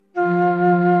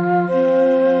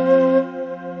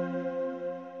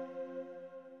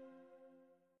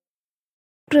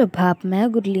प्रभात।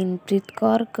 मैं गुरलीनप्रीत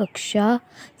कौर, कक्षा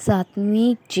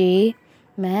 7वीं जे।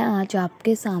 मैं आज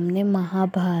आपके सामने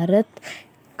महाभारत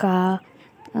का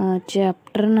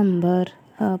चैप्टर नंबर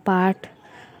पाठ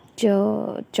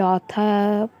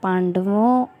चौथा,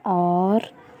 पांडवों और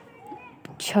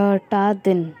छठा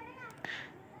दिन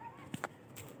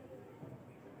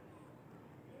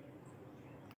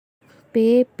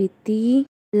पे बीती।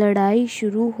 लड़ाई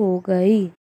शुरू हो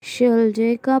गई।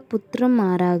 शल्य का पुत्र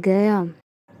मारा गया।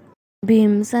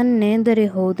 भीमसेन ने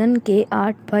दुर्योधन के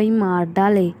 8 भाई मार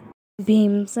डाले।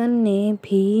 भीमसेन ने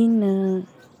भी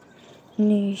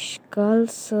निष्कल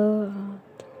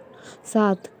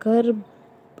साधकर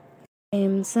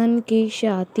भीमसेन की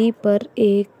छाती पर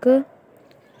एक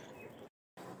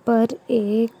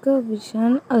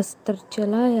भीषण अस्त्र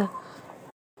चलाया।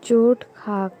 चोट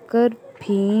खाकर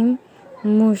भीम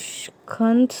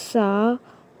मूर्छित सा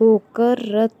होकर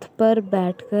रथ पर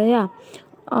बैठ गया।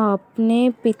 अपने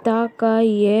पिता का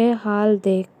यह हाल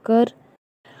देखकर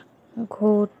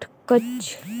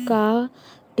घटोत्कच का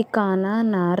ठिकाना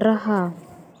न रहा।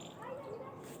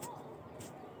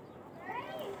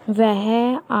 वह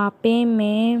आपे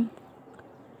में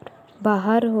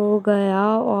बाहर हो गया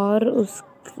और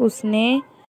उसने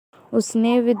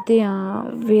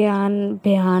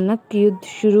भयानक युद्ध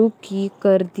शुरू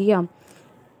कर दिया।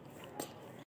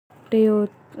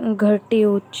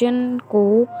 घटोत्कच को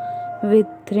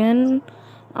विध्वंस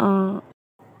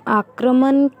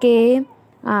आक्रमण के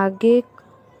आगे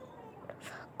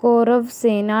कौरव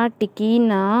सेना टिक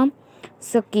न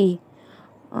सकी।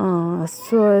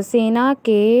 सेना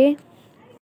के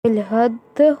विलहद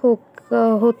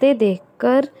होते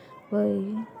देखकर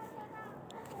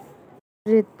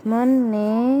धृतराष्ट्र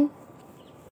ने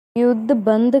युद्ध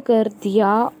बंद कर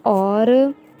दिया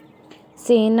और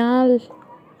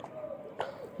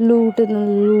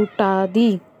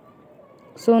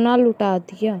सोना लुटा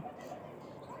दिया।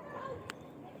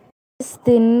 इस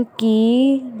दिन की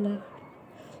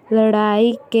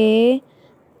लड़ाई के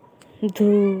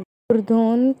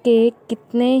दुर्योधन के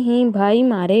कितने ही भाई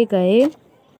मारे गए।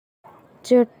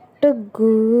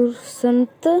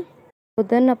 चटगुस्सत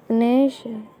दुर्योधन अपने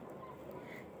शिविर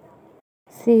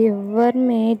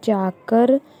में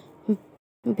जाकर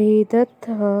भीत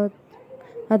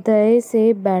हृदय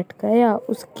से बैठ गया।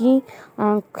 उसकी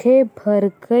आंखें भर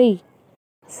गईं।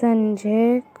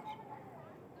 संजय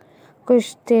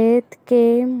कुरुक्षेत्र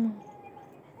के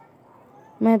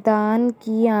मैदान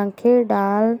की आंखें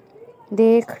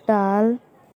देख डाल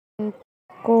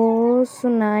को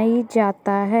सुनाई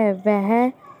जाता है। वह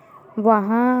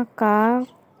वहाँ का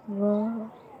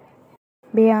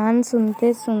बयान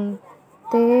सुनते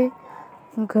सुनते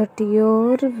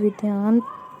घटोत्कच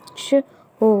विध्वंस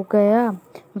हो गया।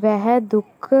 वह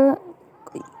दुख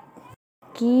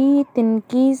की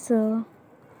तिनकी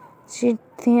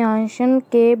सिंहासन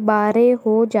के बारे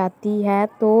हो जाती है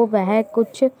तो वह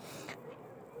कुछ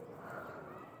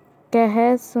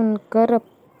कह सुनकर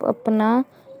अपना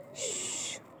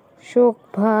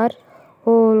शोकभार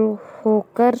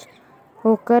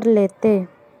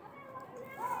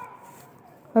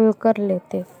हल्का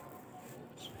लेते।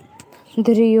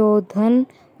 दुर्योधन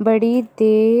बड़ी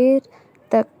देर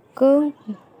तक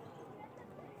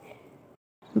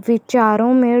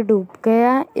विचारों में डूब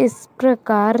गया। इस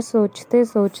प्रकार सोचते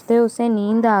सोचते उसे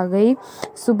नींद आ गई।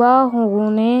 सुबह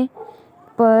होने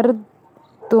पर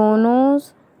दोनों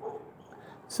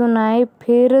सेनाएं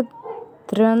फिर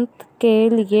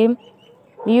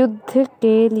युद्ध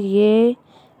के लिए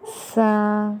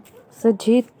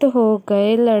सज्जित हो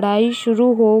गए। लड़ाई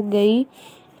शुरू हो गई।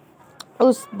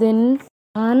 उस दिन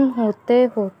अपराह्न होते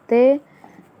होते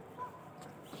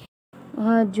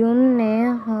अर्जुन ने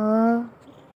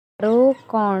हजारों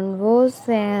कौरव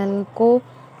सैनिकों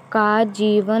का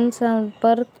जीवन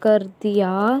समाप्त कर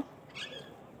दिया।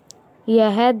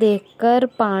 यह देखकर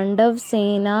पांडव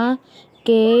सेना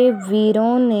के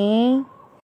वीरों ने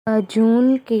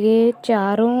अर्जुन को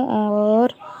चारों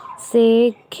ओर से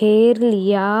घेर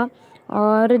लिया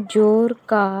और जोर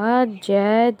का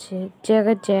जय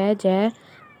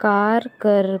जयकार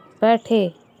कर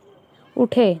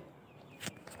उठे।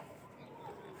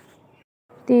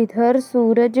 इधर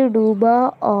सूरज डूबा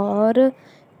और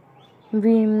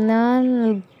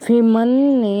भीमसेन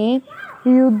ने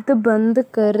युद्ध बंद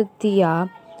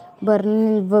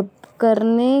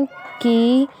करने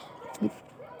की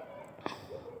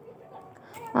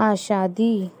आशा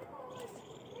दी।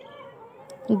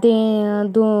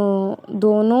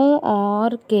 दोनों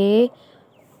ओर के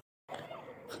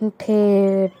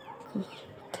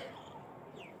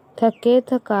थके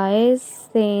थकाए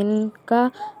सैनिक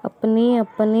अपनी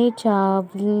अपनी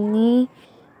छावनी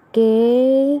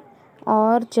के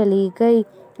ओर चली गई।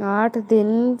 8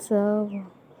 दिन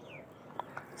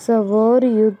सवोर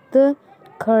युद्ध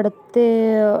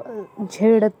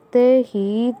छिड़ते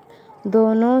ही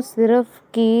दोनों सिर्फ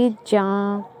की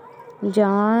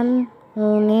जान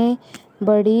होने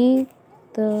बड़ी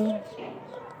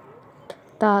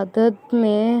तादाद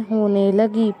में होने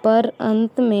लगी, पर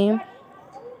अंत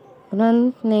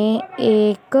ने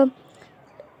एक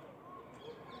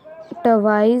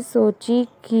टवाई सोची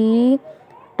कि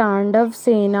पांडव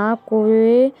सेना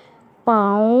के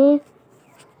पांव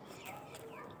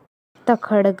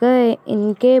तखड़ गए।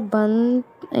 इनके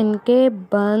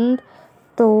बंद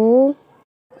तो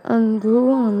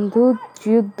अंधाधुंध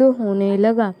युद्ध होने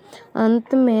लगा।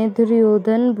 अंत में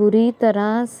दुर्योधन बुरी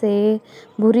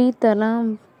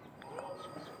तरह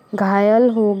घायल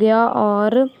हो गया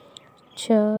और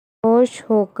बेहोश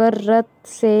होकर रथ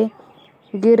से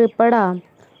गिर पड़ा।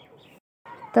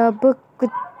 तब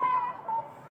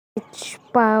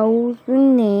किचपाऊ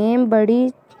ने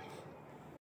बड़ी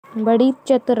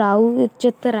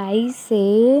चतुराई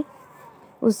से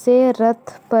उसे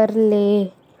रथ पर ले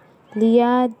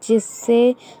लिया,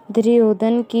 जिससे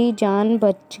दुर्योधन की जान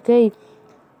बच गई।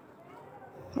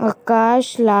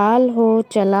 आकाश लाल हो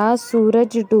चला,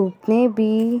 सूरज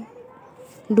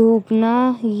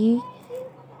डूबना ही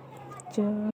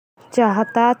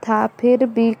चाहता था,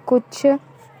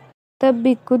 तब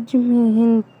भी कुछ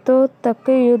मिनटों तक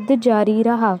युद्ध जारी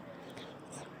रहा।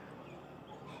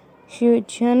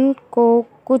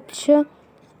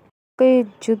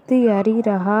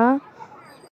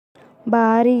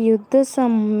 बाहरी युद्ध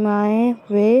समाप्त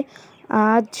हुए।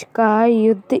 आज का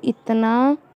युद्ध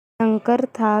इतना भयंकर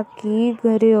था कि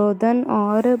दुर्योधन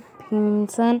और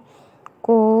भीमसेन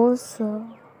को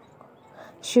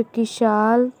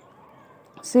सकुशल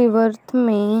शिविर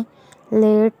में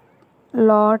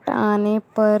लौट आने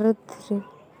पर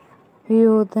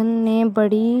दुर्योधन ने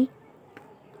बड़ी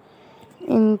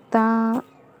इनाम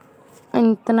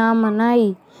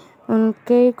मनाई।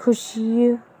 उनकी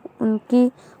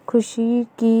खुशी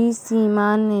की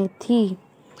सीमा न थी।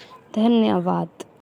 धन्यवाद।